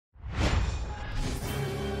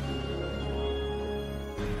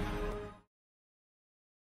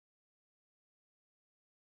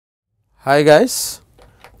Hi guys,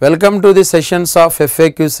 welcome to the sessions of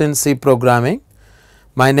FAQs in C programming.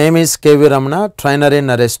 My name is KV Ramana, trainer in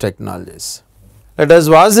Naresh Technologies. Let us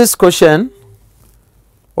watch this question.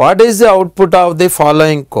 What is the output of the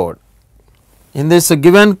following code? In this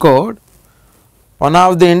given code, one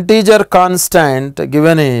of the integer constant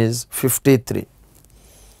given is 53.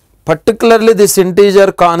 Particularly this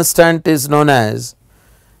integer constant is known as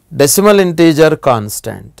decimal integer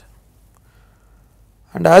constant.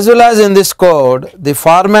 And as well as in this code, the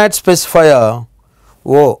format specifier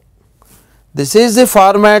O. This is the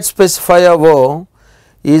format specifier O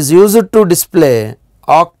is used to display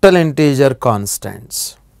octal integer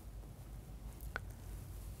constants.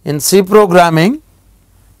 In C programming,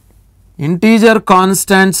 integer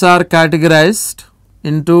constants are categorized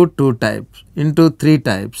into three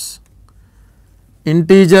types.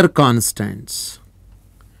 Integer constants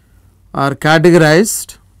are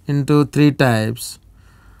categorized into three types.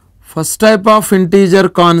 First type of integer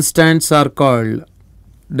constants are called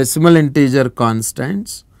decimal integer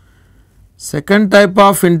constants. Second type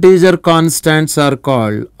of integer constants are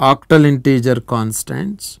called octal integer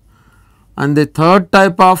constants. And the third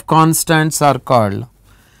type of constants are called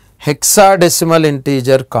hexadecimal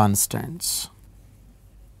integer constants.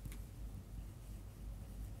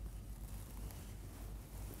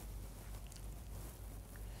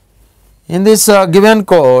 In this given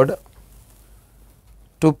code,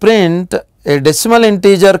 to print a decimal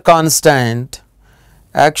integer constant,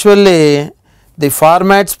 actually the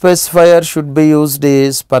format specifier should be used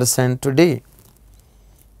is %d.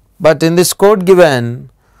 But in this code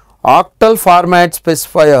given, octal format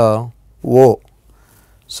specifier O.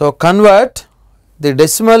 So, convert the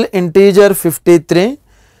decimal integer 53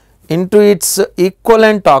 into its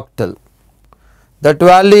equivalent octal. That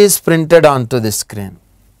value is printed onto the screen.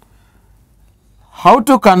 How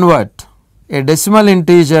to convert a decimal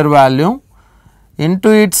integer value into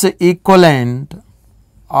its equivalent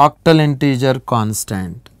octal integer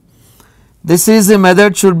constant? This is the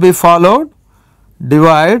method should be followed.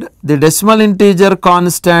 Divide the decimal integer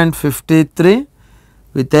constant 53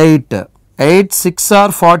 with 8. 8 6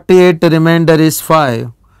 are 48, remainder is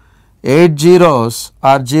 5. 8 zeros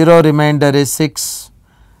are 0, remainder is 6.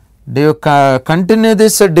 Do you continue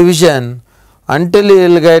this division until you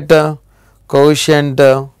will get quotient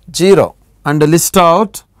 0 and list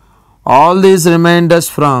out all these remainders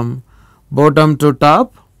from bottom to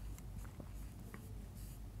top.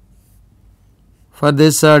 For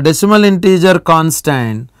this decimal integer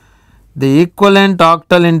constant, the equivalent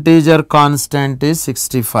octal integer constant is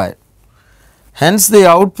 65. Hence, the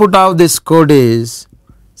output of this code is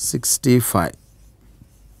 65.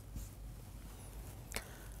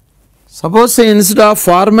 Suppose instead of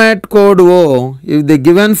format code O, if the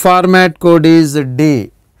given format code is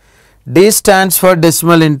D, D stands for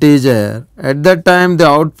decimal integer, at that time the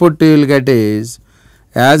output you will get is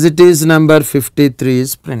as it is number 53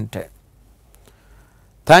 is printed.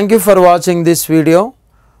 Thank you for watching this video.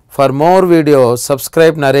 For more videos,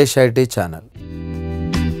 subscribe Naresh IT channel.